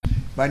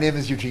My name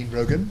is Eugene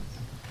Rogan,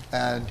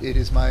 and it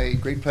is my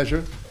great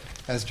pleasure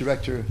as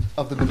director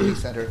of the Middle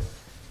East Center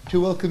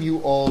to welcome you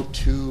all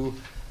to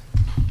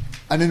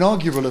an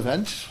inaugural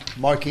event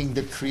marking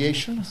the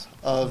creation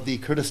of the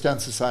Kurdistan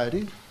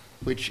Society,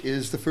 which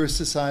is the first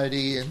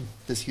society in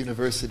this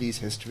university's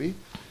history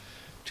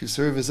to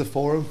serve as a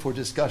forum for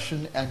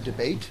discussion and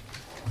debate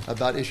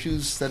about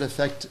issues that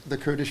affect the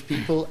Kurdish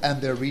people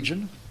and their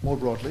region more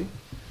broadly.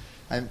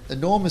 I'm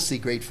enormously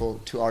grateful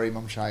to Ari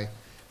Mamshai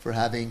for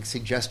having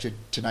suggested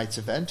tonight's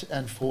event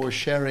and for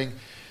sharing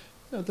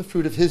the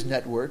fruit of his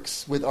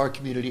networks with our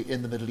community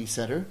in the Middle East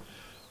Center.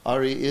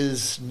 Ari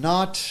is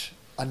not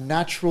a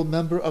natural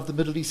member of the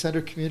Middle East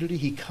Center community.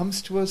 He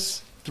comes to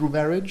us through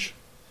marriage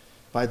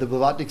by the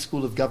Blavatnik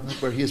School of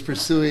Government, where he is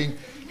pursuing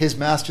his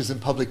master's in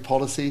public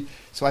policy.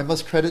 So I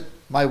must credit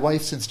my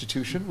wife's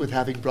institution with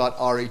having brought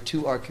Ari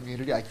to our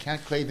community. I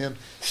can't claim him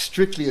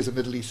strictly as a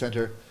Middle East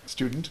Center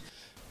student,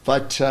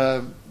 but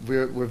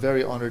we're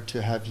very honored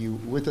to have you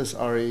with us,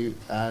 Ari,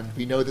 and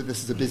we know that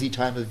this is a busy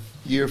time of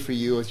year for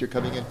you as you're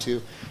coming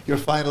into your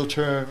final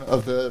term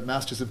of the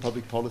Masters in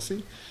Public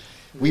Policy.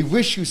 We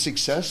wish you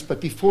success, but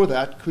before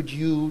that, could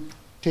you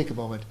take a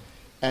moment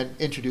and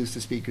introduce the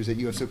speakers that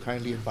you have so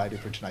kindly invited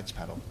for tonight's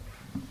panel?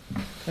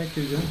 Thank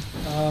you,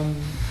 Jim.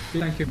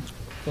 Thank you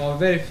for our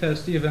very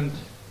first event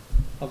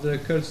of the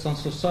Kurdistan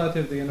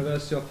Society of the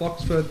University of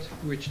Oxford,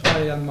 which I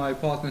and my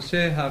partners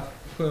here have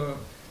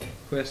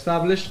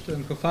co-established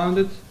and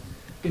co-founded.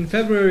 In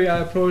February, I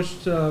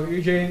approached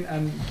Eugene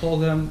and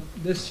told him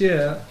this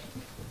year,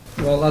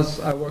 well, as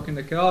I work in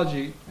the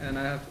KRG and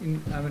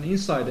I'm an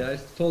insider,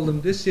 I told him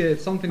this year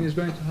something is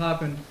going to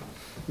happen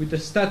with the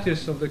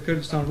status of the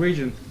Kurdistan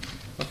region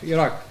of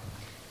Iraq.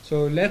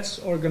 So let's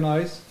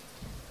organize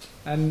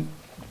and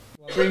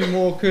bring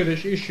more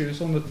Kurdish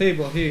issues on the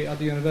table here at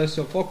the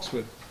University of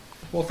Oxford.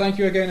 Well, thank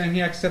you again, and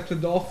he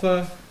accepted the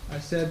offer. I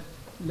said,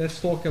 let's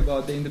talk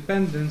about the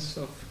independence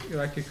of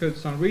Iraqi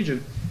Kurdistan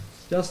region.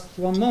 Just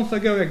 1 month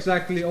ago,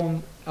 exactly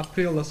on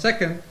April the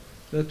 2nd,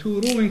 the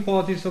two ruling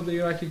parties of the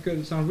Iraqi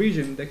Kurdistan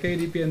region, the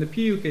KDP and the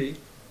PUK,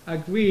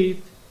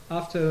 agreed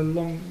after a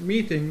long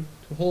meeting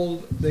to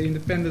hold the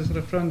independence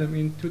referendum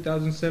in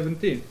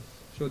 2017.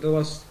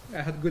 So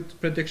I had good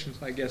predictions,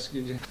 I guess.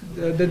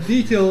 The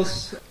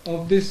details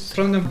of this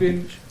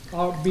referendum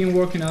are being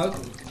working out.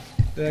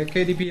 The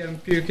KDP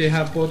and PUK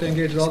have both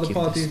engaged with other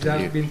parties.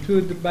 They have been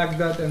to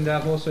Baghdad, and they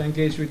have also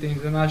engaged with the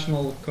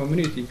international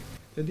community.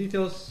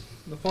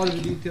 The further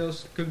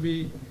details could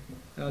be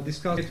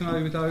discussed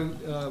tonight with our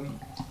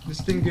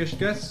distinguished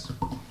guests.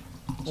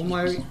 On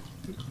my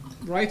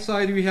right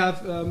side, we have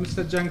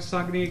Mr. Jang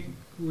Sagni,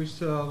 who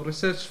is a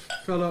research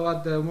fellow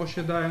at the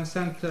Moshe Dayan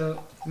Center,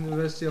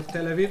 University of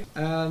Tel Aviv.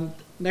 And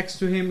next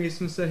to him is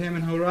Mr.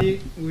 Heyman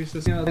Hourani, who is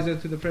the senior advisor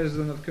to the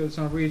President of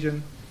Kurdistan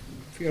region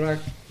of Iraq,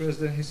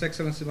 President His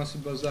Excellency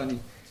Masoud Barzani.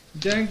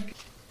 Jang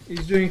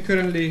is doing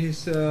currently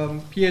his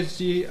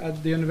PhD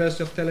at the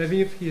University of Tel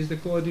Aviv. He is the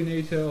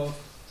coordinator of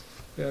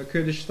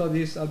Kurdish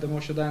studies at the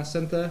Moshe Dayan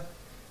Center.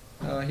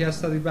 He has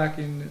studied back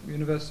in the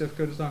University of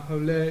Kurdistan,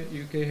 Hawleh,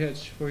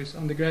 UKH, for his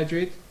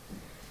undergraduate.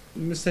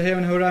 Mr.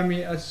 Heyman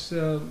Hourani, as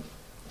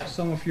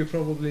some of you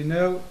probably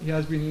know, he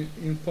has been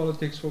in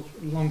politics for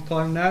a long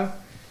time now.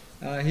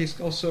 He's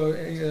also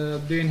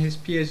doing his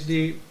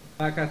PhD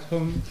back at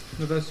home.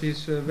 University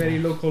is a very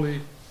locally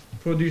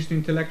produced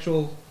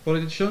intellectual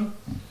politician.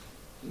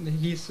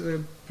 His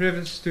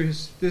previous to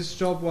this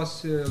job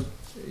was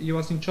he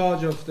was in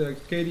charge of the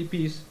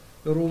KDP's,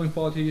 the ruling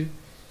party,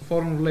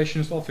 Foreign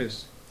Relations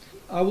Office.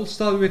 I will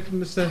start with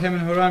Mr.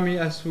 Heyman Hourani,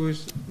 who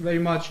is very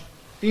much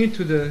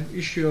into the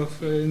issue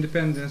of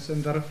independence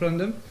and the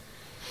referendum,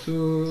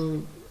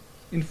 to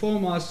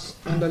inform us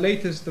on the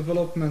latest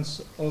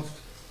developments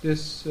of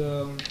this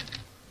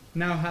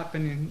now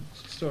happening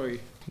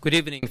story. Good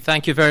evening.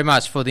 Thank you very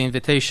much for the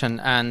invitation,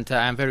 and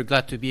I'm very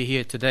glad to be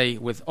here today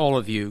with all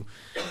of you.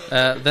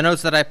 The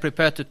notes that I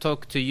prepared to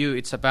talk to you,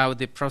 it's about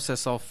the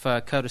process of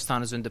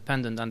Kurdistan as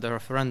independent and the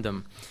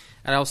referendum.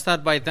 And I'll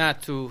start by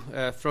that to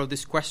throw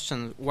this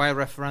question, why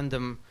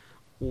referendum,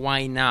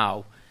 why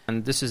now?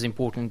 And this is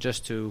important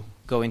just to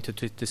go into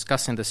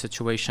discussing the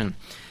situation.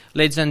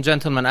 Ladies and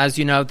gentlemen, as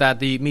you know that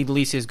the Middle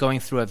East is going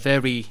through a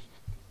very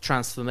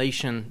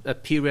transformation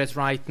period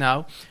right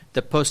now.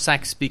 The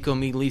post-Sykes-Picot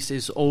Middle East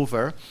is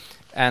over,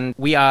 and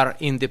we are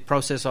in the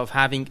process of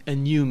having a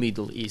new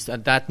Middle East.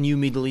 And that new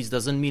Middle East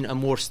doesn't mean a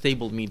more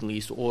stable Middle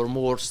East or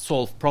more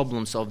solved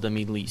problems of the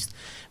Middle East.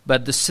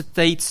 But the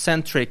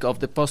state-centric of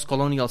the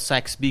post-colonial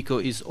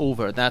Sykes-Picot is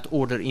over. That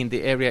order in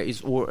the area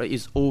is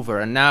over.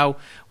 And now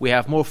we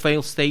have more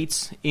failed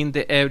states in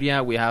the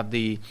area. We have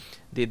the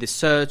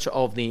search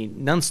of the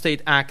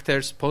non-state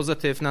actors,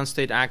 positive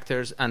non-state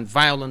actors, and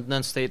violent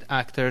non-state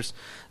actors.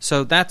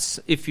 So that's,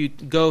 if you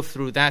go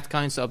through that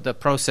kinds of the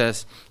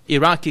process,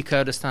 Iraqi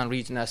Kurdistan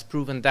region has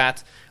proven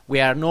that we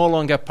are no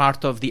longer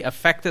part of the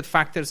affected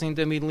factors in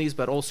the Middle East,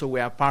 but also we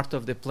are part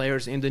of the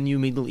players in the new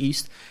Middle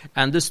East.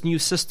 And this new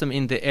system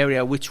in the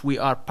area, which we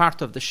are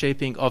part of the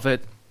shaping of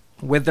it,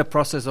 with the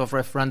process of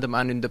referendum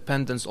and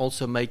independence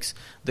also makes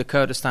the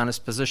Kurdistan's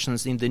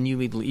positions in the new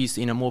Middle East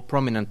in a more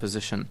prominent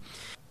position.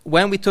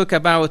 When we talk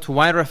about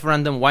why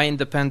referendum, why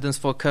independence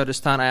for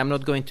Kurdistan, I am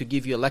not going to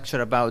give you a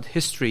lecture about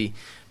history,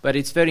 but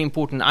it's very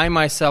important. I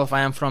myself, I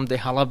am from the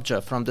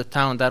Halabja, from the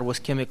town that was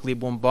chemically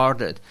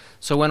bombarded.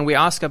 So when we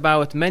ask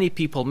about many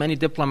people, many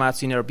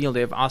diplomats in Erbil,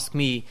 they have asked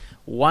me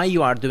why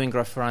you are doing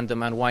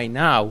referendum and why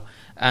now,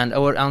 and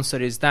our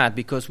answer is that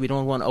because we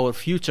don't want our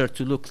future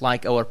to look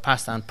like our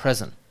past and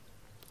present.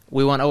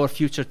 We want our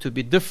future to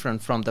be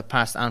different from the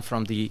past and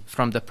from the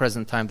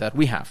present time that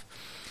we have.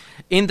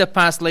 In the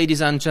past,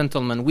 ladies and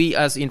gentlemen, we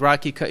as in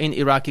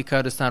Iraqi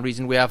Kurdistan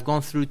region, we have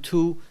gone through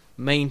two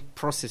main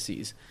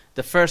processes.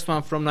 The first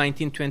one from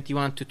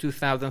 1921 to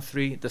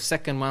 2003, the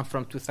second one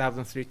from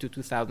 2003 to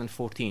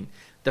 2014.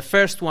 The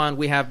first one,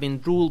 we have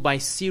been ruled by a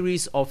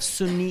series of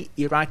Sunni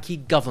Iraqi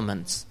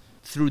governments,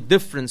 through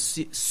different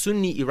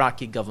Sunni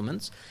Iraqi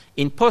governments.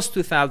 In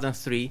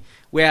post-2003,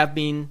 we have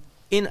been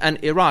in an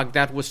Iraq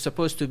that was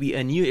supposed to be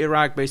a new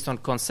Iraq based on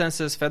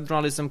consensus,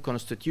 federalism,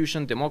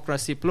 constitution,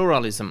 democracy,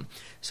 pluralism.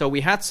 So we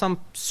had some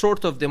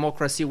sort of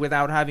democracy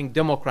without having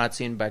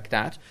democrats in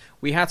Baghdad.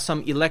 We had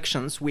some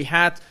elections. We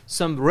had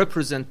some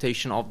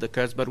representation of the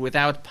Kurds, but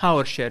without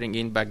power sharing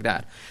in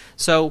Baghdad.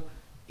 So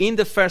in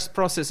the first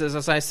processes,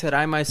 as I said,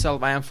 I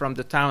myself, I am from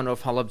the town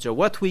of Halabja.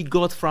 What we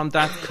got from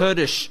that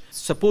Kurdish,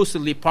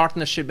 supposedly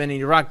partnership in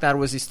Iraq that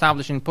was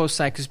established in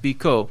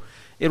post-Sykes-Picot,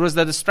 it was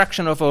the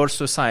destruction of our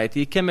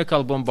society,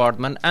 chemical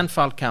bombardment,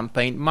 Anfal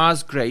campaign,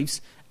 mass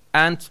graves,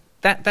 and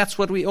that's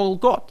what we all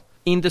got.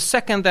 In the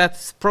second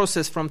that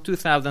process from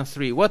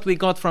 2003, what we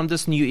got from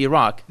this new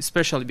Iraq,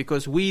 especially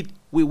because we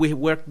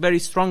worked very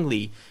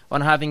strongly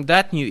on having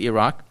that new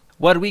Iraq,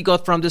 what we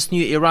got from this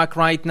new Iraq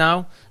right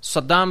now,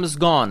 Saddam is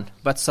gone,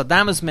 but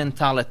Saddam's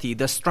mentality,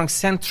 the strong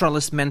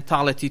centralist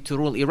mentality to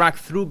rule Iraq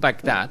through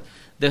Baghdad,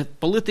 the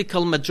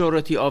political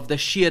majority of the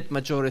Shiite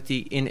majority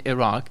in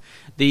Iraq,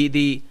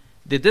 the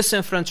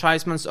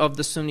disenfranchisement of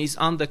the Sunnis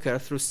on the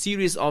Kurds through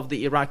series of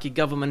the Iraqi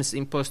governments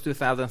in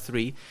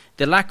post-2003,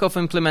 the lack of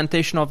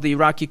implementation of the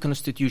Iraqi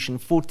constitution,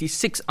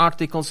 46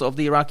 articles of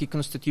the Iraqi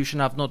constitution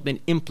have not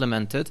been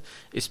implemented,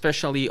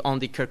 especially on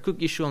the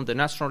Kirkuk issue, on the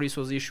natural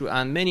resource issue,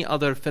 and many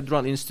other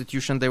federal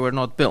institutions, they were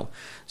not built.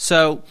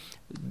 So,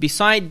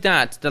 beside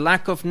that, the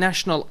lack of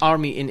national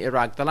army in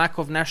Iraq, the lack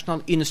of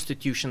national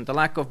institution, the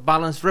lack of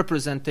balanced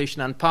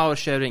representation and power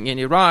sharing in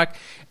Iraq,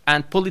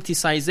 and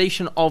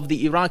politicization of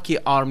the Iraqi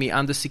army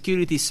and the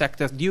security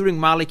sector during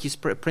Maliki's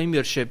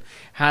premiership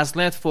has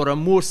led for a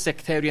more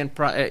sectarian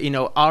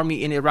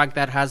army in Iraq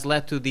that has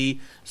led to the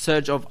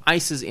surge of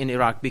ISIS in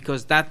Iraq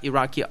because that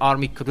Iraqi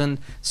army couldn't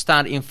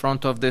stand in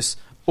front of this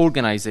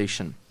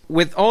organization.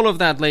 With all of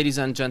that, ladies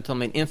and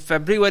gentlemen, in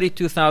February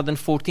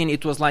 2014,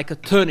 it was like a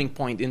turning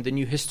point in the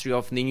new history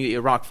of the new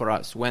Iraq for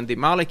us, when the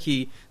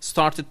Maliki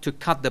started to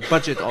cut the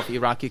budget of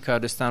Iraqi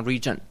Kurdistan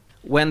region.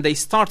 When they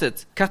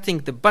started cutting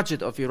the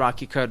budget of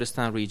Iraqi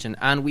Kurdistan region,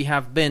 and we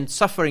have been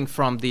suffering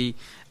from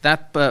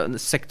that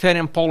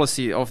sectarian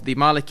policy of the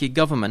Maliki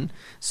government,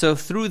 so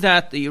through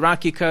that, the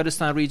Iraqi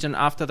Kurdistan region,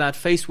 after that,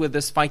 faced with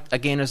this fight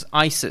against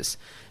ISIS.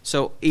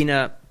 So in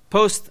a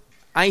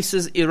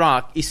post-ISIS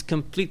Iraq is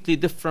completely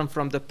different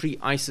from the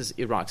pre-ISIS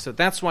Iraq. So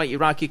that's why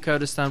Iraqi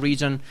Kurdistan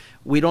region,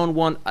 we don't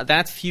want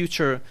that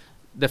future,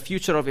 the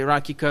future of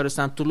Iraqi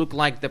Kurdistan, to look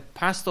like the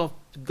past of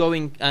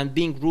going and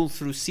being ruled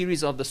through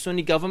series of the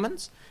Sunni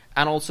governments,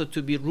 and also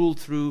to be ruled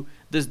through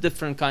these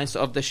different kinds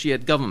of the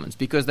Shiite governments,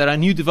 because there are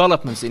new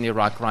developments in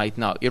Iraq right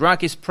now.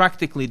 Iraq is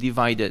practically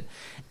divided.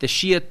 The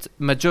Shiite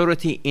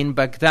majority in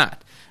Baghdad,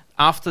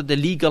 after the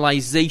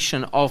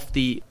legalization of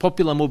the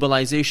popular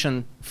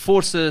mobilization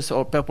forces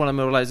or popular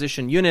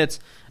mobilization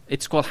units,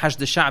 it's called Hashd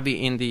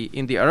al-Sha'bi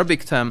in the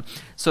Arabic term.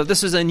 So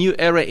this is a new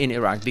era in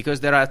Iraq, because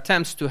there are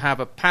attempts to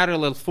have a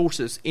parallel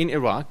forces in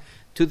Iraq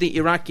to the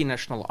Iraqi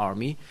National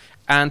Army,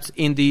 and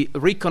in the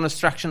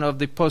reconstruction of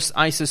the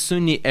post-ISIS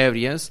Sunni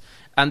areas,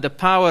 and the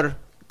power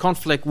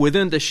conflict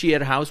within the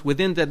Shia house,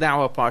 within the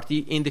Dawah party,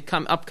 in the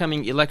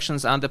upcoming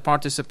elections, and the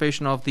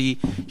participation of the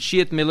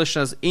Shiite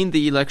militias in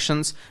the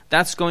elections,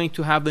 that's going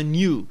to have a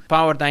new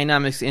power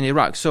dynamics in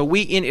Iraq. So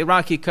we in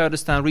Iraqi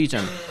Kurdistan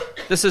region,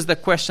 this is the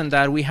question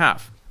that we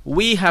have.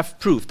 We have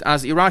proved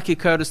as Iraqi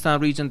Kurdistan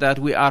region that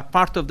we are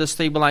part of the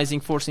stabilizing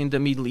force in the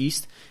Middle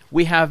East.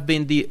 We have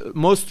been the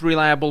most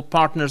reliable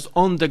partners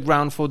on the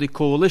ground for the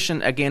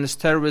coalition against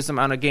terrorism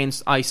and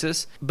against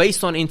ISIS,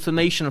 based on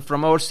information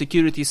from our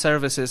security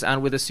services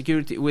and with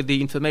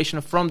the information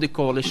from the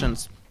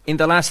coalitions. In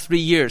the last 3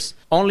 years,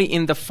 only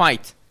in the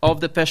fight of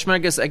the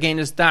Peshmergas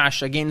against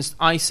Daesh, against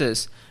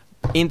ISIS,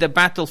 in the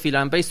battlefield,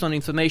 and based on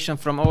information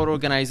from our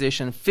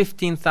organization,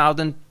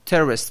 15,000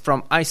 terrorists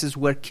from ISIS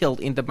were killed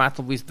in the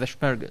battle with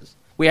Peshmergas.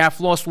 We have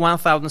lost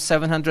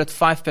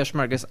 1,705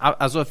 Peshmergas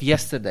as of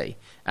yesterday,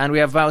 and we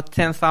have about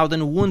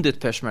 10,000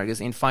 wounded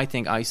Peshmergas in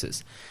fighting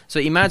ISIS.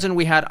 So imagine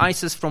we had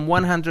ISIS from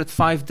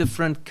 105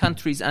 different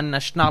countries and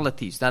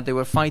nationalities that they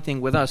were fighting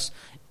with us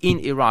in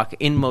Iraq,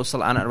 in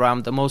Mosul and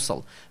around the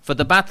Mosul. For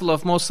the Battle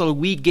of Mosul,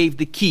 we gave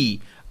the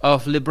key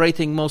of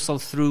liberating Mosul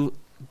through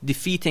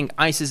defeating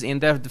ISIS in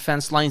their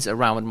defense lines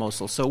around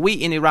Mosul. So we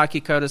in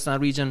Iraqi Kurdistan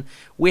region,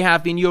 we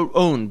have been your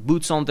own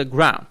boots on the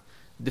ground,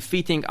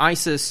 defeating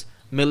ISIS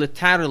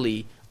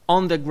militarily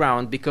on the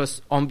ground,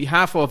 because on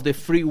behalf of the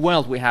free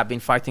world we have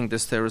been fighting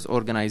this terrorist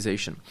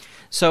organization.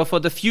 So for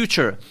the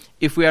future,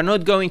 if we are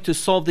not going to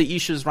solve the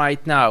issues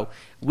right now,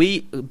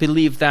 we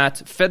believe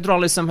that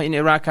federalism in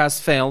Iraq has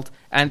failed,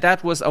 and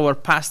that was our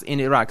past in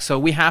Iraq. So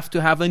we have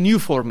to have a new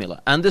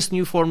formula. And this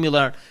new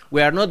formula,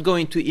 we are not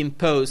going to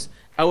impose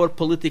our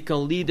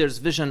political leaders'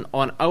 vision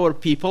on our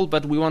people,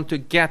 but we want to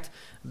get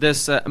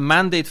this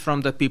mandate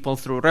from the people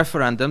through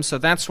referendum. So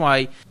that's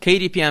why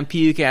KDP and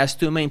PUK, as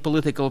two main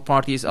political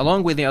parties,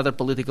 along with the other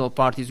political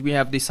parties, we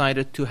have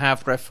decided to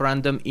have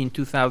referendum in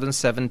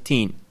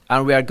 2017.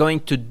 And we are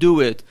going to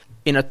do it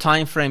in a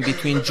time frame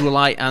between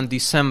July and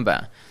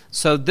December.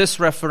 So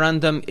this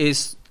referendum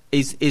is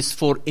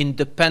for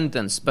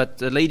independence. But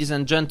ladies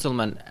and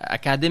gentlemen,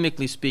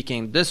 academically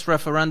speaking, this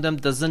referendum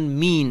doesn't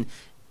mean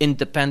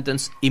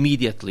independence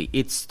immediately.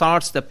 It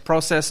starts the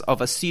process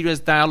of a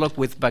serious dialogue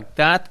with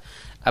Baghdad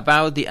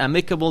about the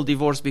amicable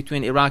divorce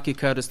between Iraqi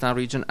Kurdistan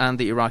region and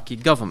the Iraqi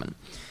government.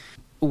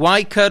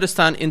 Why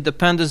Kurdistan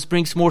independence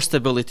brings more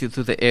stability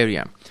to the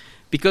area?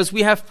 Because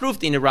we have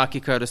proved in Iraqi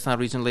Kurdistan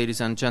region,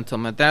 ladies and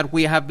gentlemen, that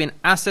we have been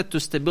asset to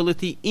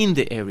stability in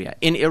the area,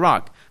 in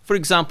Iraq. For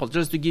example,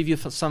 just to give you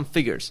some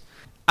figures,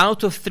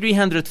 out of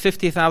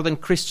 350,000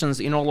 Christians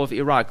in all of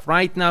Iraq,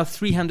 right now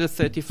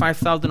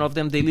 335,000 of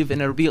them, they live in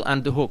Erbil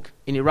and Duhok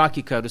in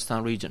Iraqi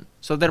Kurdistan region.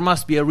 So there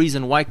must be a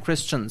reason why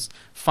Christians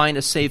find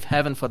a safe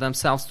haven for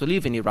themselves to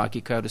live in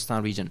Iraqi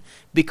Kurdistan region.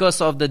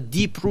 Because of the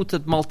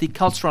deep-rooted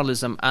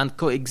multiculturalism and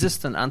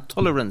coexistence and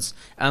tolerance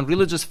and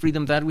religious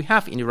freedom that we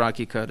have in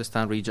Iraqi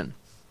Kurdistan region.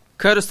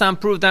 Kurdistan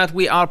proved that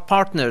we are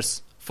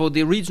partners for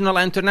the regional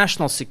and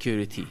international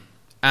security.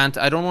 And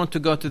I don't want to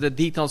go to the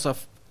details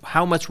of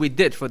how much we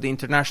did for the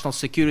international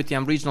security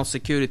and regional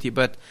security,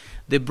 but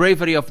the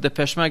bravery of the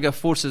Peshmerga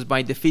forces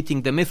by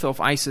defeating the myth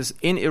of ISIS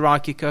in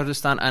Iraqi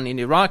Kurdistan and in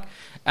Iraq,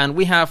 and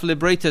we have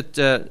liberated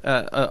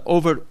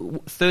over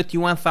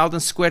 31,000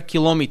 square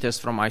kilometers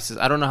from ISIS.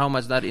 I don't know how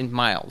much that in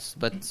miles,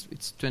 but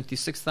it's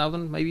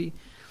 26,000 maybe.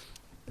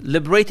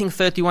 Liberating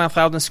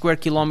 31,000 square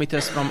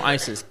kilometers from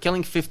ISIS,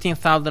 killing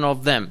 15,000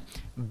 of them,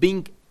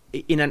 being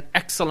in an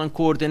excellent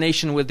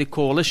coordination with the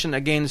coalition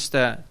against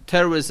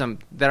terrorism.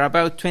 There are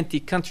about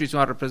 20 countries who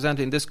are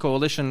represented in this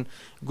coalition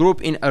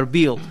group in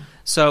Erbil.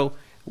 So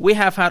we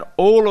have had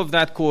all of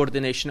that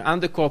coordination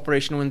and the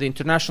cooperation with the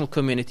international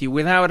community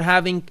without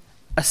having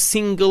a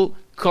single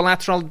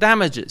collateral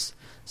damages.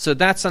 So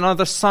that's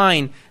another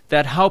sign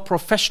that how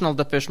professional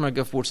the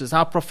Peshmerga forces,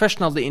 how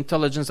professional the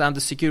intelligence and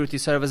the security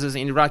services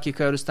in Iraqi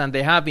Kurdistan,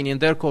 they have been in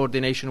their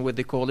coordination with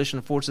the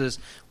coalition forces.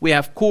 We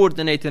have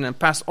coordinated and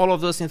passed all of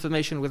this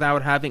information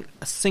without having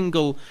a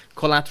single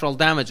collateral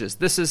damages.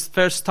 This is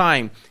first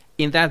time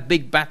in that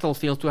big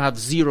battlefield to have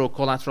zero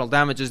collateral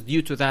damages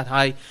due to that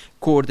high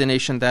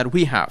coordination that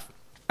we have.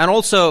 And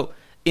also,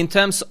 in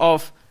terms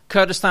of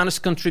Kurdistan's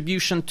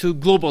contribution to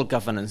global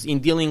governance in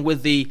dealing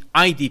with the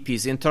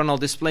IDPs, internal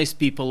displaced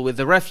people, with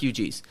the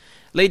refugees.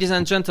 Ladies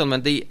and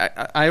gentlemen,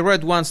 I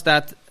read once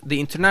that the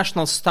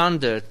international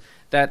standard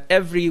that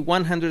every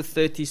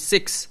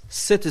 136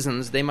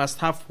 citizens, they must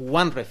have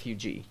one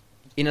refugee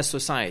in a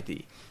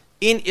society.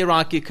 In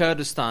Iraqi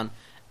Kurdistan,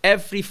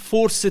 every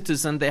 4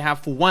 citizens, they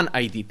have one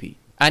IDP.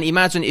 And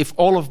imagine if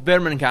all of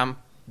Birmingham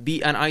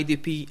be an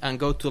IDP and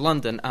go to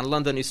London, and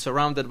London is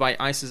surrounded by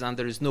ISIS and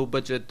there is no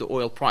budget to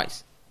oil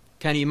price.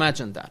 Can you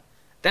imagine that?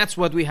 That's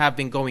what we have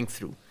been going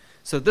through.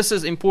 So this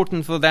is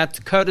important for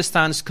that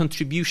Kurdistan's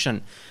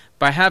contribution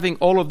by having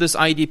all of these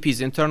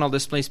IDPs, internal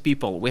displaced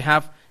people. We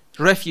have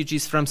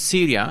refugees from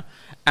Syria,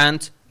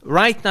 and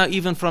right now,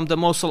 even from the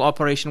Mosul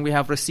operation, we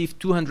have received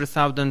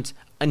 200,000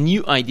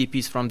 new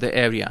IDPs from the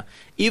area.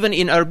 Even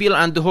in Erbil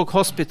and Duhok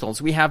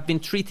hospitals, we have been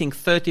treating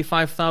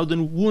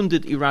 35,000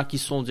 wounded Iraqi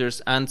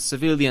soldiers and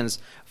civilians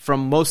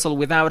from Mosul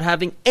without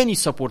having any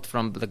support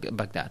from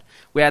Baghdad.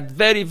 We had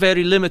very,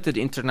 very limited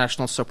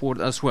international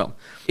support as well.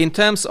 In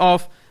terms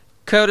of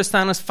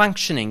Kurdistan's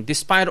functioning,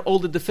 despite all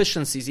the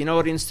deficiencies in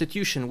our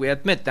institution, we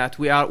admit that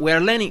we are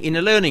learning in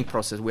a learning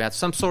process. We had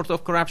some sort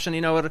of corruption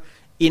in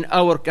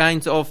our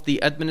kinds of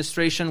the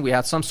administration. We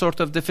had some sort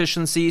of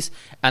deficiencies,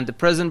 and the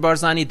President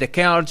Barzani, the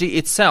KRG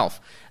itself,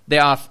 they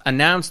have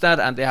announced that,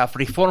 and they have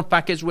reform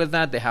package with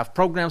that. They have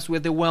programs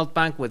with the World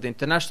Bank, with the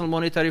International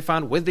Monetary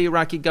Fund, with the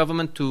Iraqi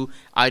government to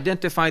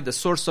identify the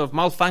source of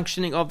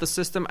malfunctioning of the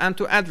system and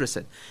to address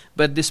it.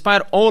 But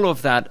despite all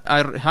of that,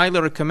 I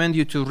highly recommend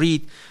you to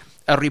read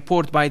a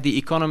report by the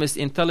Economist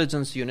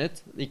Intelligence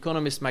Unit, the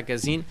Economist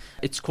magazine.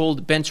 It's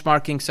called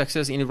Benchmarking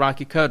Success in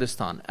Iraqi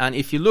Kurdistan. And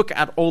if you look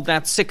at all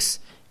that 6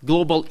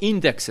 global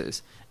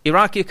indexes,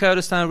 Iraqi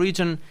Kurdistan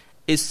region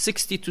is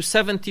 60 to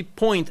 70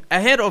 points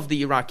ahead of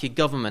the Iraqi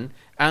government,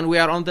 and we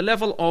are on the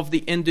level of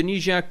the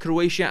Indonesia,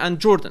 Croatia, and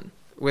Jordan,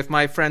 with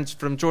my friends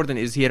from Jordan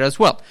is here as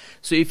well.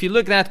 So if you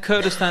look at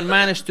Kurdistan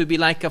managed to be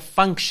like a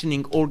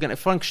functioning organ, a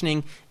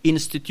functioning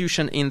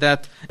institution in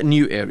that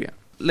new area.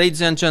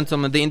 ladies and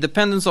gentlemen, the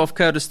independence of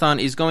Kurdistan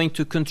is going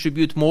to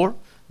contribute more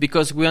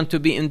because we want to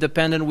be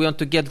independent. We want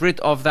to get rid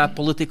of that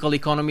political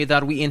economy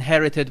that we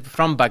inherited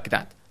from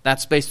Baghdad.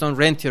 That's based on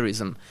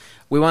rentierism.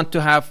 We want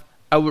to have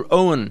our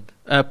own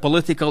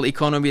political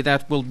economy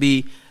that will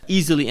be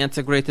easily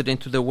integrated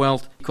into the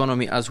world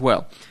economy as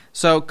well.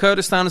 So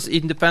Kurdistan's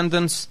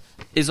independence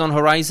is on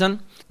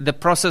horizon. The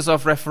process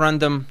of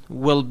referendum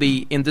will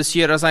be in this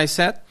year, as I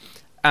said,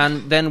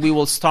 and then we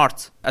will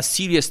start a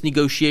serious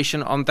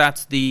negotiation on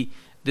that, the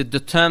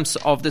terms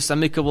of this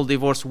amicable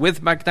divorce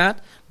with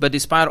Baghdad. But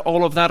despite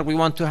all of that, we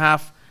want to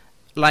have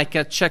like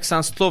a Czechs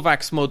and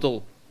Slovaks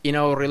model in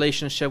our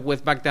relationship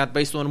with Baghdad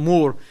based on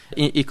more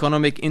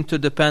economic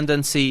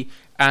interdependency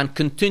and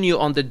continue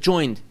on the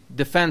joint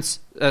defense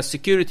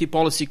security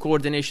policy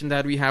coordination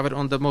that we have it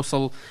on the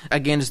Mosul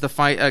against the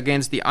fight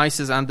against the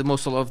ISIS and the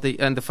Mosul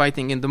and the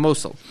fighting in the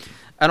Mosul.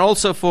 And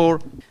also for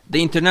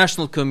the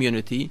international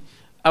community,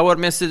 our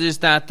message is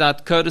that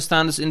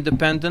Kurdistan's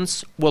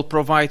independence will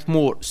provide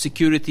more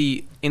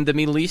security in the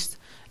Middle East,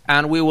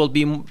 and we will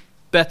be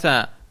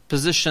better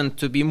positioned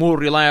to be more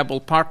reliable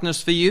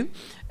partners for you.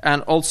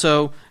 And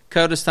also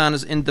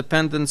Kurdistan's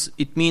independence,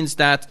 it means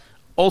that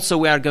also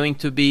we are going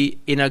to be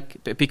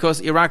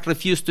because Iraq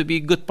refused to be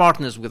good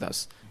partners with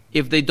us.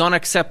 If they don't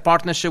accept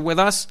partnership with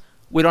us,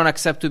 we don't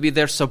accept to be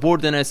their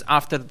subordinates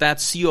after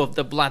that sea of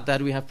the blood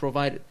that we have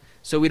provided.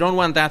 So we don't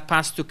want that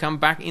past to come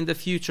back in the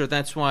future.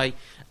 That's why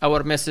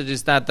our message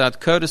is that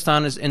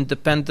Kurdistan's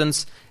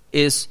independence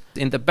is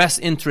in the best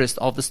interest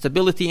of the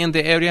stability in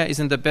the area, is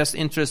in the best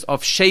interest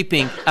of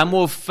shaping a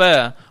more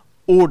fair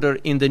order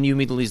in the new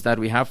Middle East that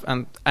we have.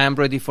 And I am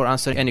ready for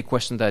answering any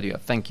question that you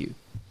have. Thank you.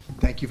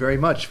 Thank you very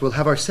much. We'll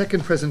have our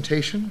second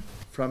presentation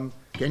from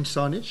Genç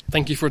Sarnıç.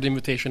 Thank you for the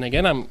invitation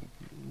again. I'm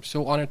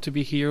so honored to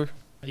be here,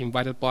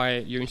 invited by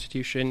your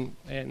institution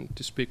and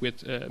to speak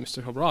with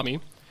Mr.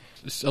 Habrami.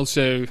 This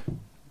also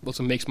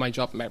makes my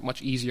job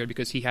much easier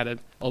because he had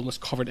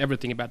almost covered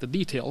everything about the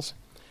details.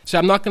 So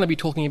I'm not going to be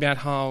talking about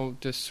how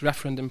this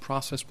referendum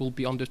process will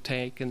be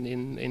undertaken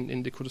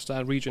in the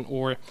Kurdistan region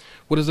or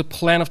what is the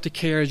plan of the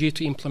KRG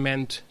to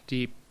implement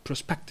the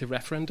prospective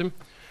referendum.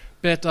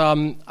 But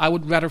I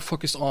would rather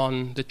focus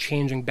on the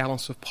changing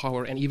balance of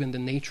power and even the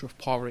nature of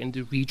power in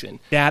the region.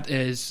 That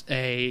is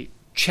a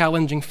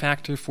challenging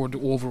factor for the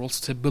overall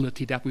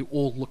stability that we're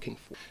all looking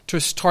for. To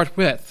start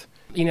with,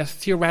 in a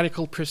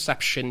theoretical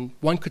perception,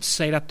 one could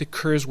say that the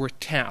Kurds were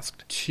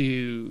tasked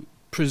to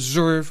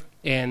preserve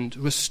and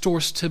restore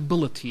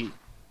stability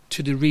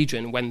to the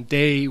region when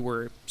they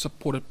were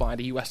supported by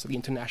the US and the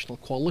international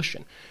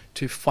coalition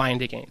to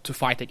fight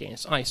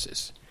against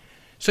ISIS.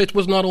 So it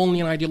was not only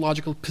an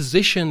ideological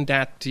position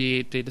that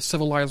the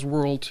civilized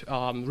world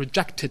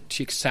rejected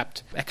to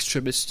accept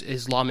extremist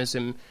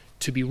Islamism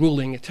to be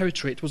ruling a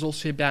territory. It was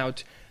also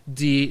about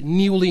the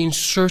newly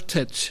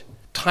inserted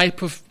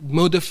type of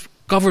mode of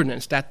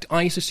governance that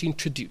ISIS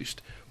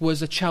introduced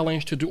was a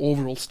challenge to the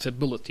overall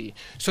stability.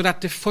 So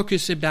that the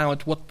focus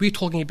about what we're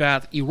talking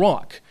about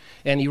Iraq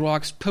and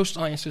Iraq's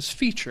post-ISIS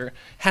feature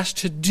has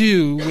to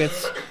do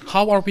with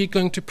how are we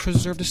going to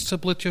preserve the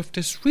stability of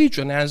this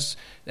region as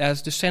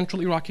the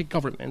central Iraqi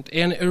government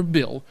and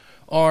Erbil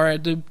are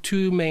the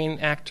two main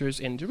actors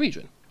in the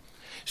region.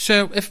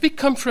 So if we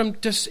come from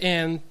this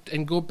end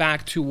and go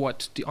back to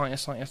what the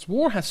ISIS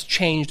war has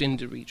changed in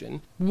the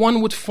region,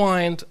 one would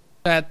find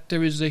that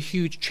there is a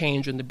huge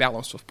change in the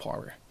balance of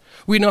power.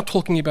 We're not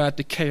talking about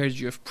the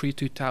KRG of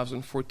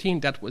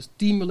pre-2014 that was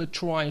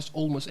demilitarized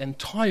almost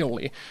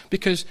entirely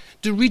because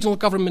the regional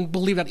government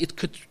believed that it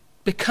could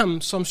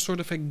become some sort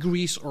of a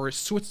Greece or a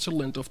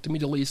Switzerland of the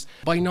Middle East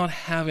by not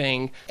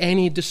having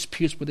any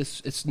disputes with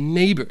its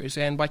neighbors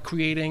and by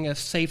creating a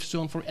safe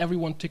zone for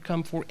everyone to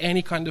come for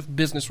any kind of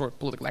business or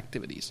political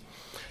activities.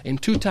 In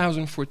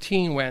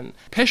 2014, when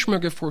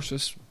Peshmerga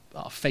forces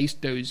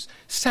faced those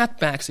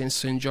setbacks in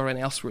Sinjar and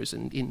elsewhere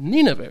in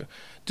Nineveh,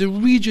 the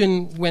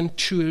region went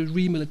through a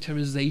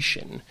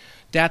remilitarization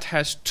that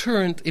has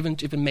turned,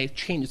 even made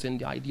changes in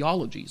the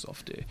ideologies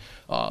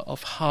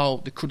of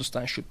how the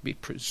Kurdistan should be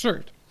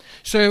preserved.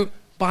 So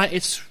by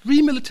its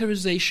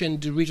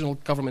remilitarization, the regional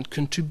government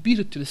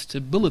contributed to the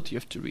stability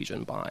of the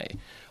region by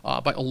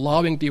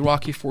allowing the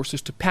Iraqi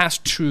forces to pass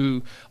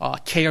through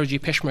KRG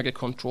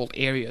Peshmerga-controlled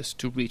areas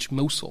to reach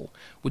Mosul,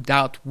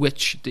 without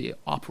which the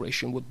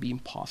operation would be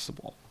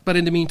impossible. But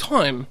in the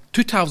meantime,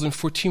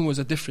 2014 was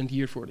a different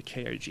year for the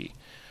KRG.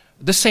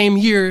 The same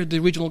year, the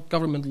regional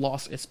government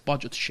lost its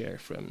budget share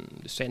from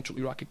the central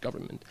Iraqi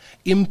government,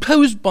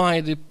 imposed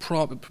by the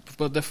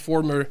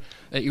former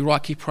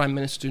Iraqi Prime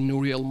Minister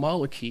Nouri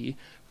al-Maliki,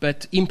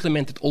 but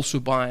implemented also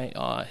by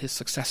his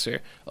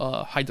successor,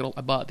 Haider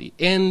al-Abadi.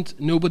 And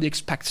nobody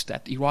expects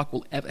that Iraq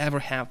will ever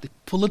have the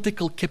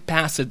political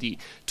capacity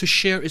to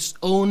share its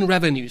own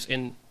revenues,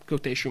 in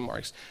quotation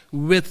marks,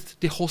 with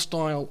the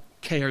hostile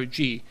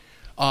KRG,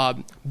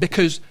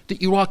 because the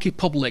Iraqi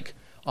public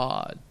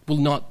will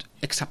not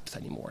accept it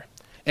anymore.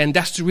 And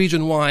that's the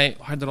reason why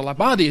Haider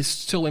al-Abadi is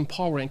still in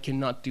power and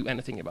cannot do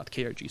anything about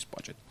KRG's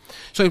budget.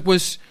 So it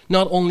was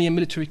not only a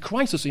military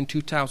crisis in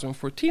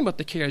 2014, but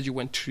the KRG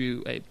went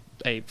through a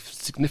a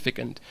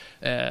significant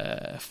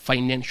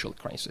financial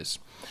crisis.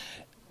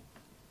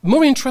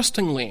 More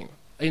interestingly,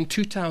 in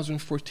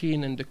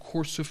 2014, in the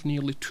course of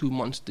nearly 2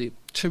 months, the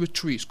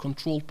territories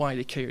controlled by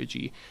the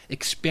KRG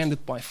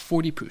expanded by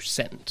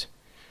 40%.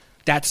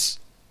 That's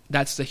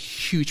a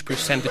huge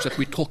percentage that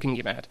we're talking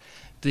about.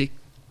 The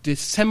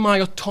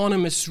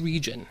semi-autonomous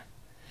region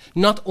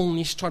not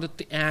only started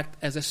to act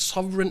as a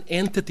sovereign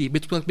entity,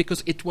 but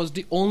because it was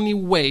the only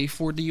way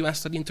for the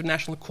U.S. and the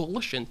international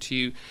coalition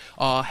to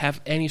have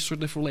any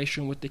sort of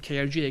relation with the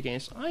KRG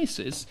against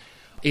ISIS,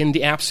 in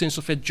the absence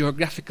of a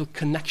geographical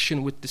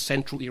connection with the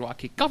central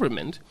Iraqi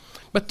government.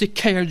 But the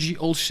KRG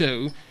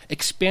also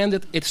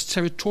expanded its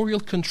territorial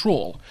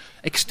control,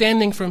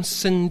 extending from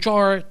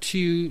Sinjar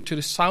to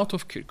the south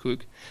of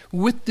Kirkuk,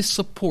 with the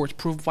support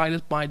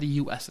provided by the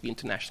U.S. and the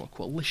international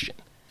coalition.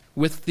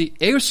 With the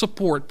air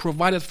support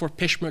provided for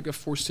Peshmerga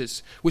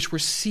forces, which were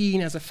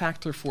seen as an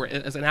actor for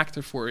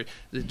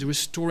the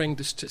restoring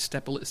the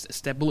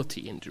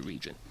stability in the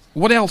region.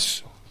 What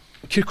else?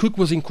 Kirkuk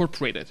was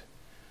incorporated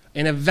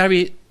in a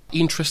very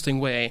interesting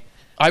way.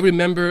 I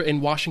remember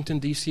in Washington,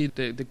 D.C.,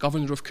 the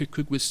governor of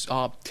Kirkuk was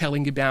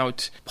telling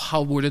about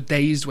how were the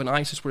days when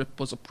ISIS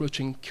was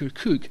approaching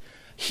Kirkuk.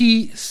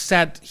 He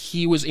said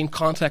he was in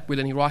contact with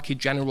an Iraqi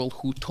general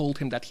who told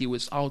him that he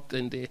was out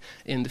in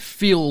the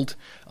field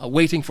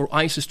waiting for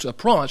ISIS to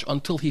approach,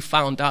 until he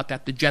found out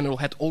that the general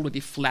had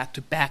already fled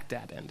to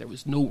Baghdad and there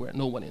was no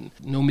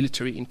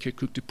military in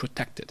Kirkuk to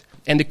protect it.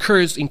 And the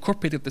Kurds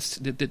incorporated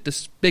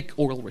this big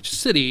oil-rich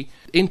city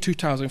in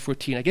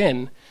 2014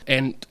 again,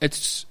 and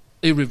it's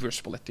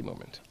irreversible at the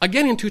moment.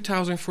 Again in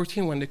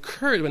 2014, when the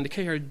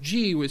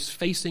KRG was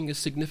facing a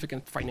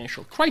significant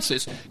financial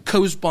crisis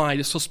caused by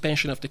the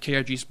suspension of the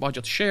KRG's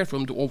budget share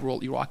from the overall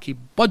Iraqi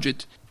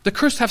budget, the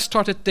Kurds have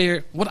started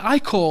their, what I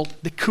call,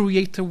 the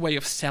creative way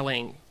of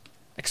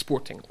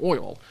exporting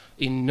oil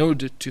in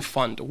order to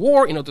fund the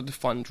war, in order to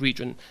fund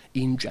region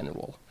in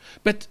general.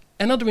 But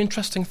another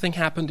interesting thing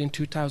happened in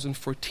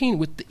 2014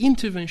 with the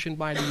intervention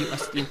by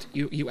the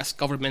U.S.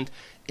 government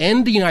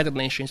and the United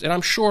Nations, and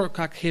I'm sure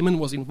Kak Heyman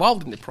was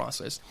involved in the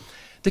process.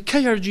 The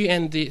KRG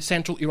and the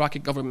central Iraqi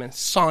government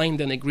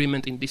signed an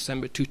agreement in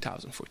December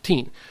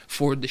 2014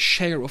 for the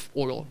share of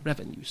oil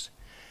revenues.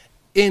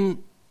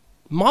 In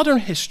modern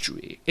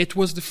history, it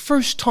was the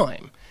first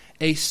time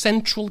a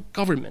central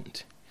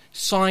government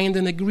signed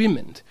an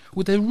agreement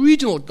with a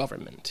regional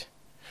government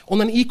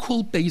on an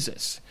equal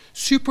basis,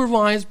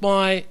 supervised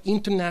by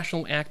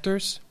international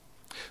actors,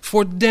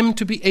 for them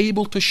to be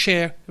able to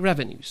share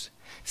revenues.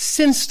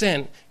 Since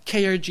then,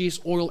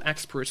 KRG's oil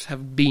exports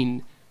have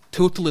been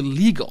totally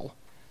legal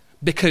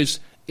because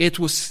it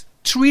was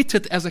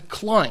treated as a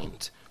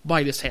client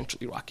by the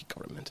central Iraqi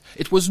government.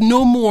 It was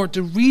no more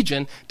the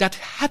region that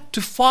had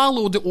to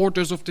follow the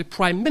orders of the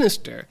prime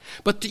minister,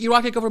 but the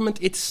Iraqi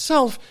government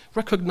itself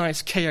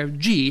recognized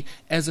KRG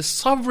as a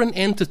sovereign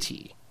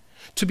entity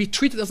to be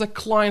treated as a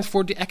client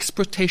for the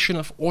exportation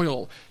of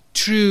oil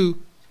through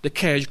the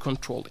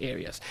KRG-controlled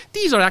areas.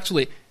 These are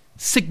actually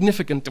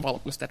significant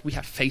developments that we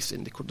have faced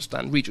in the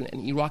Kurdistan region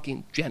and Iraq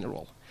in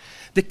general.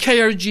 The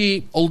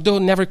KRG, although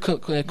never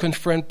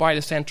confirmed by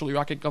the central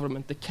Iraqi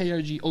government, the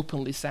KRG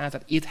openly says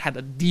that it had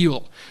a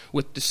deal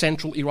with the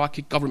central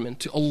Iraqi government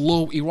to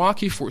allow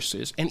Iraqi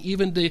forces and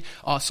even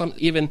some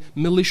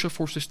militia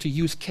forces to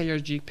use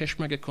KRG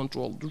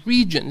Peshmerga-controlled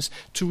regions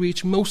to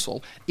reach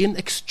Mosul in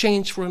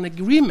exchange for an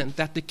agreement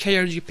that the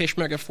KRG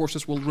Peshmerga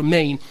forces will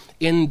remain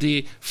in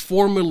the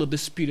formerly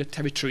disputed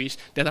territories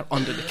that are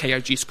under the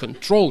KRG's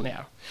control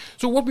now.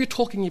 So what we're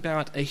talking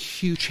about, a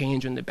huge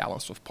change in the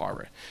balance of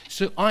power.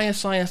 So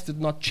ISIS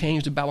did not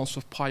change the balance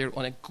of power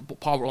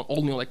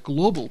only on a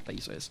global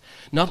basis.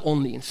 Not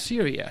only in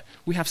Syria,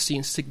 we have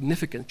seen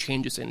significant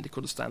changes in the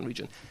Kurdistan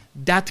region.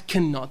 That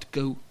cannot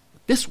go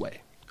this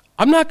way.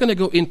 I'm not going to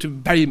go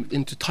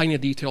into tiny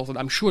details, and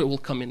I'm sure it will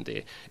come in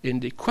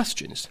the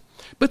questions.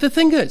 But the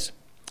thing is,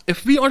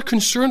 if we are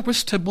concerned with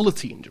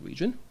stability in the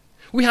region,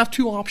 we have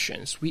two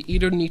options. We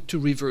either need to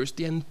reverse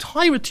the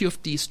entirety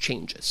of these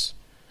changes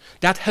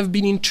that have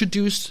been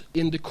introduced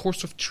in the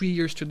course of 3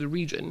 years to the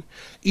region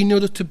in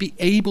order to be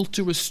able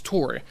to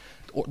restore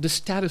the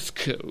status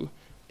quo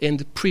in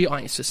the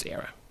pre-ISIS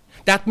era.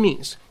 That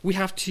means we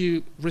have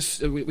to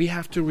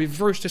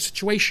reverse the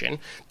situation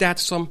that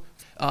some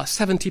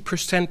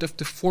 70% of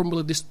the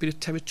formerly disputed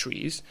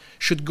territories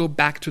should go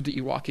back to the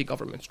Iraqi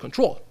government's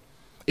control,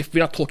 if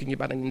we're not talking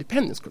about an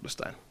independence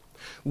Kurdistan.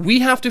 We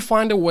have to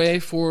find a way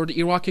for the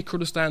Iraqi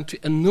Kurdistan to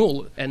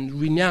annul and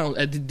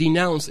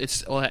denounce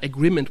its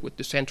agreement with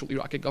the central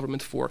Iraqi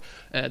government for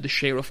the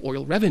share of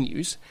oil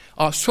revenues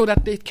so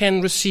that it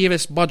can receive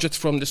its budget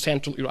from the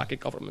central Iraqi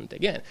government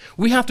again.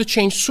 We have to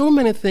change so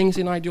many things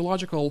in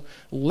ideological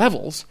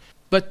levels,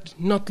 but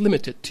not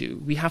limited to.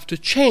 We have to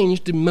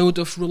change the mode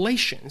of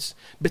relations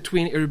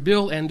between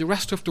Erbil and the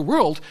rest of the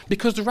world,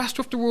 because the rest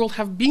of the world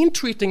have been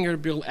treating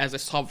Erbil as a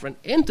sovereign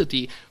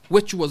entity,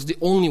 which was the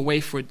only way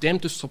for them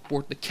to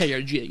support the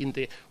KRG in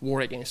the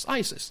war against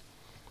ISIS.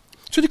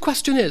 So the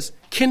question is,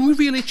 can we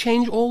really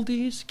change all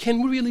these?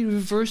 Can we really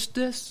reverse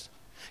this?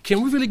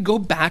 Can we really go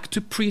back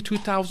to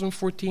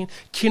pre-2014?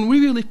 Can we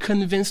really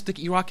convince the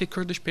Iraqi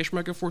Kurdish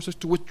Peshmerga forces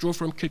to withdraw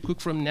from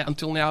Kirkuk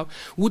until now?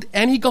 Would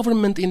any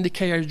government in the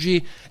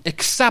KRG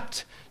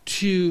accept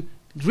to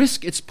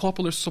risk its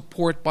popular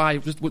support by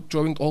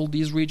withdrawing all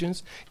these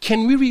regions?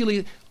 Can we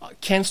really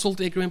cancel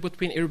the agreement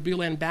between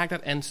Erbil and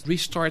Baghdad and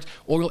restart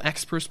oil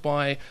exports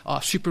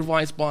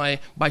supervised by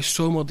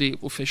SOMA, the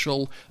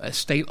official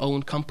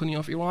state-owned company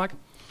of Iraq?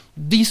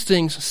 These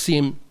things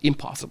seem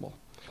impossible.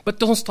 But it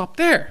doesn't stop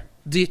there.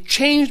 The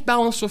changed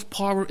balance of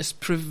power is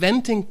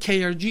preventing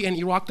KRG and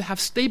Iraq to have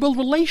stable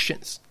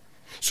relations.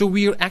 So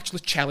we are actually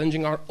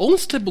challenging our own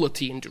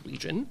stability in the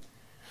region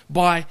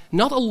by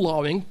not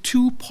allowing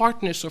two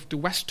partners of the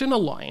Western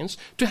alliance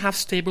to have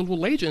stable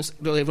relations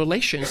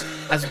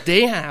as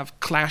they have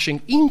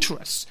clashing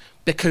interests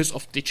because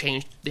of the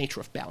changed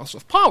nature of balance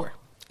of power.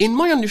 In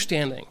my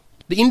understanding,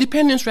 the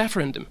independence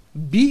referendum,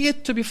 be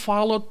it to be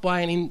followed by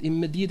an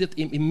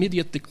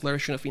immediate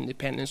declaration of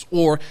independence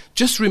or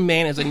just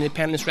remain as an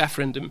independence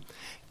referendum,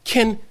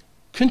 can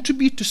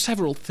contribute to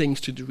several things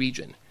to the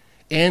region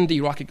and the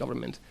Iraqi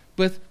government,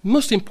 but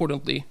most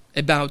importantly,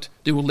 about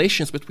the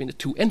relations between the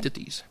two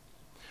entities.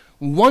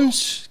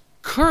 Once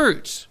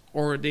Kurds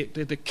or the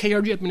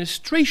KRG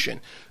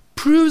administration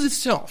proves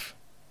itself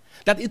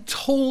that it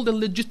held a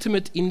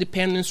legitimate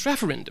independence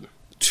referendum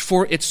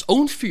for its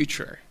own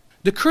future,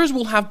 the Kurds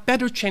will have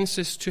better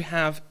chances to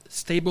have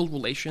stable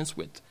relations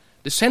with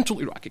the central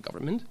Iraqi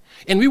government,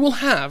 and we will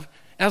have,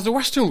 as the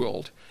Western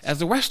world, as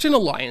the Western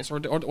alliance or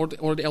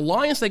the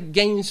alliance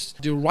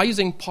against the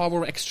rising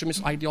power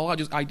extremist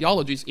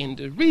ideologies in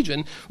the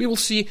region, we will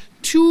see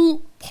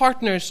two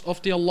partners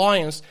of the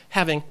alliance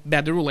having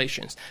better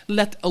relations,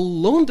 let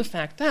alone the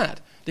fact that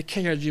the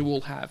KRG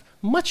will have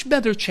much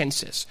better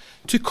chances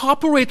to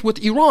cooperate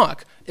with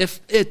Iraq if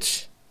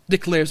it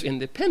declares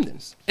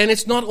independence. And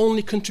it's not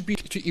only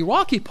contributing to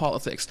Iraqi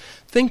politics.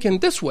 Think in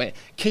this way,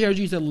 KRG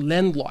is a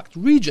landlocked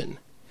region,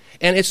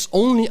 and its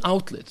only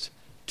outlet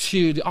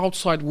to the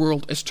outside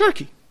world is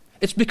Turkey.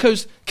 It's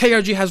because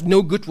KRG has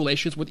no good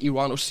relations with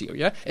Iran or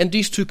Syria, and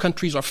these two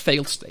countries are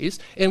failed states,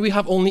 and we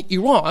have only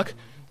Iraq,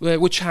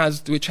 which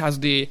has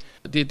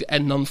a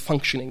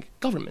non-functioning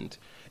government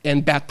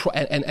and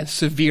and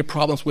severe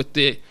problems with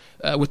the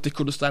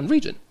Kurdistan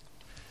region.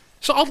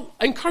 So I'll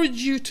encourage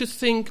you to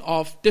think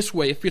of this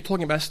way if you're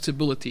talking about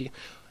stability.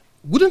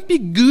 Wouldn't it be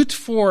good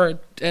for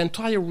the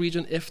entire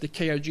region if the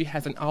KRG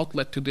has an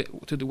outlet to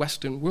the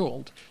Western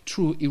world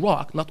through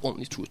Iraq, not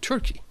only through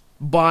Turkey,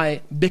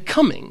 by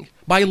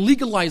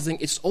legalizing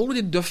its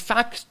already de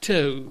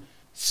facto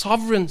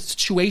sovereign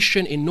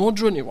situation in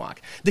northern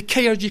Iraq? The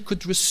KRG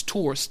could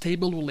restore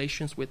stable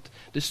relations with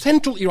the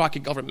central Iraqi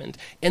government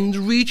and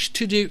reach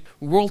to the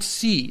world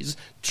seas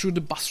through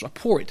the Basra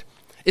port.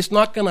 It's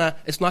not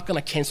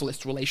gonna cancel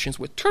its relations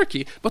with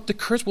Turkey, but the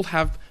Kurds will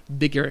have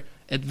bigger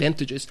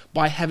advantages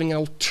by having an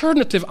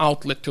alternative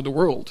outlet to the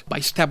world,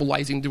 by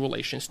stabilizing the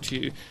relations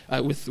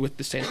with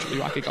the central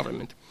Iraqi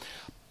government.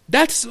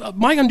 That's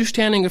my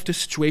understanding of the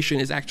situation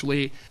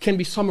can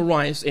be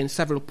summarized in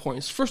several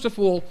points. First of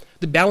all,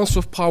 the balance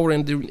of power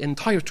in the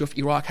entirety of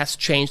Iraq has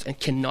changed and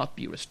cannot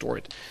be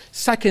restored.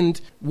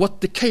 Second,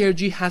 what the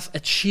KRG has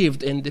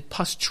achieved in the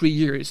past 3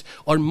 years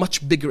are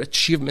much bigger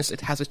achievements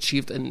it has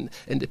achieved in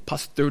the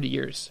past 30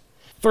 years.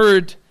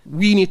 Third,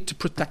 we need to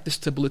protect the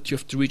stability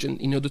of the region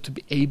in order to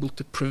be able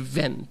to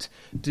prevent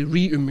the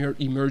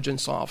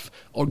re-emergence of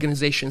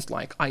organizations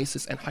like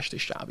ISIS and Hashd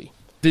al-Sha'bi,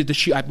 the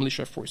Shiite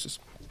militia forces.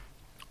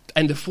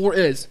 And the fourth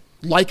is,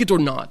 like it or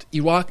not,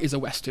 Iraq is a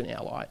Western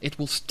ally. It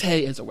will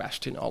stay as a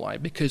Western ally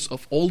because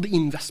of all the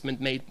investment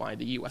made by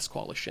the U.S.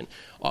 coalition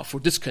for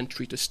this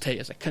country to stay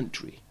as a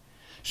country.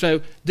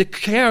 So the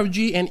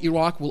KRG and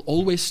Iraq will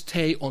always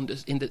stay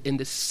in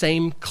the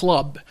same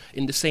club,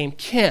 in the same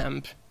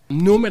camp,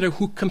 no matter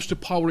who comes to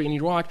power in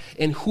Iraq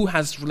and who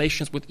has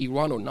relations with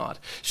Iran or not.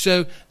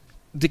 So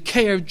the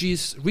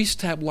KRG's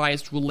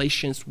restabilized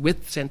relations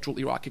with central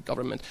Iraqi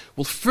government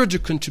will further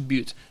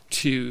contribute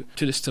to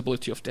the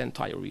stability of the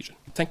entire region.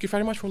 Thank you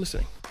very much for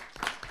listening.